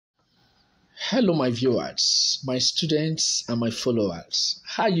Hello, my viewers, my students, and my followers.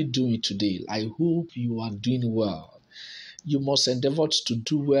 How are you doing today? I hope you are doing well. You must endeavor to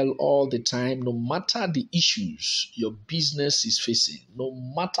do well all the time, no matter the issues your business is facing, no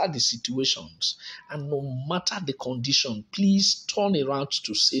matter the situations, and no matter the condition. Please turn around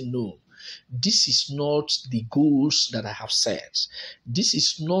to say no. This is not the goals that I have set. This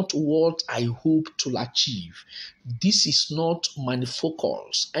is not what I hope to achieve. This is not my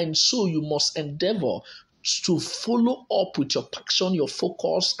focus. And so you must endeavor to follow up with your passion, your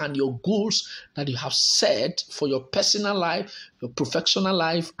focus, and your goals that you have set for your personal life, your professional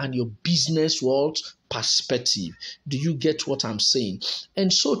life, and your business world perspective. Do you get what I'm saying?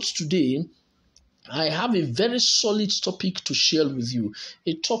 And so today, I have a very solid topic to share with you,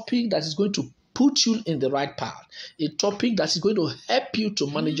 a topic that is going to put you in the right path, a topic that is going to help you to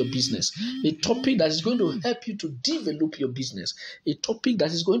manage your business, a topic that is going to help you to develop your business, a topic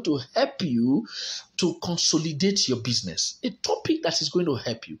that is going to help you to consolidate your business, a topic that is going to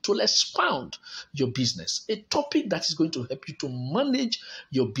help you to expound your business, a topic that is going to help you to manage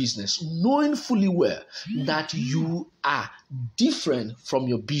your business, knowing fully well that you are different from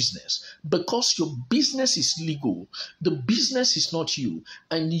your business because your business is legal. The business is not you,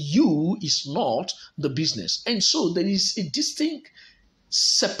 and you is not the business. And so there is a distinct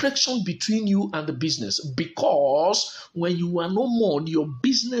separation between you and the business, because when you are no more, your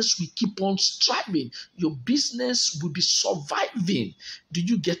business will keep on striving. Your business will be surviving. Do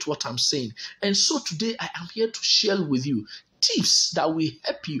you get what I'm saying? And so today I am here to share with you tips that will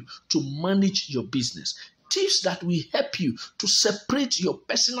help you to manage your business, tips that will help you to separate your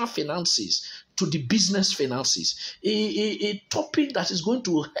personal finances to the business finances, a topic that is going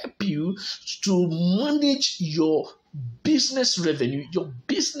to help you to manage your business revenue, your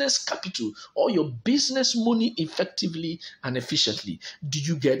business capital, or your business money effectively and efficiently. Do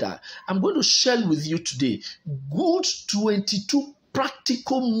you get that? I'm going to share with you today good 22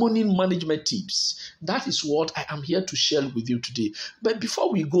 practical money management tips. That is what I am here to share with you today. But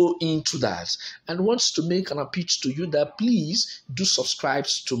before we go into that, I want to make an appeal to you that please do subscribe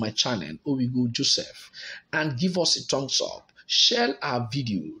to my channel, Owigo Joseph, and give us a thumbs up. Share our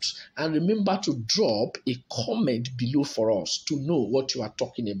videos, and remember to drop a comment below for us to know what you are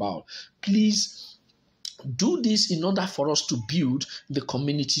talking about. Please do this in order for us to build the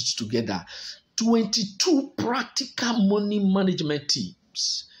community together. 22 practical money management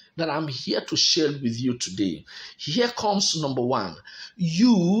tips that I'm here to share with you today. Here comes number one.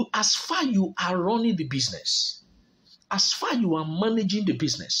 You, as far you are running the business, as far you are managing the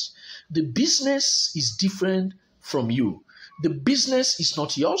business is different from you. The business is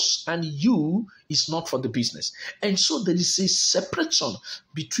not yours, and you is not for the business. And so there is a separation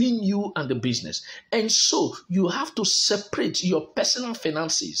between you and the business. And so you have to separate your personal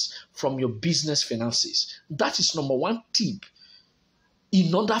finances from your business finances. That is number one tip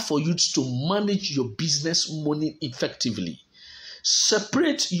in order for you to manage your business money effectively.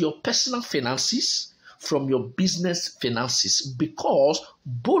 Separate your personal finances from your business finances, because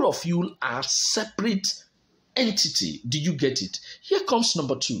both of you are separate entity. Do you get it? Here comes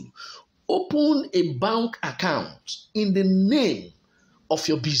number two. Open a bank account in the name of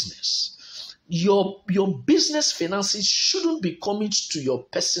your business. Your business finances shouldn't be coming to your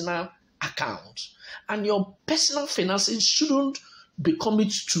personal account, and your personal finances shouldn't be coming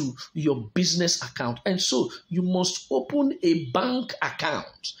to your business account. And so you must open a bank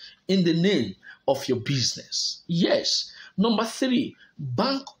account in the name of your business. Yes. Number three,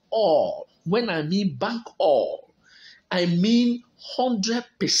 bank all. When I mean bank all, I mean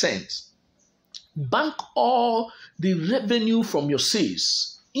 100%. Bank all the revenue from your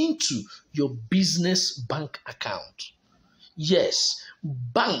sales into your business bank account. Yes,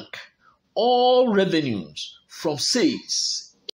 bank all revenues from sales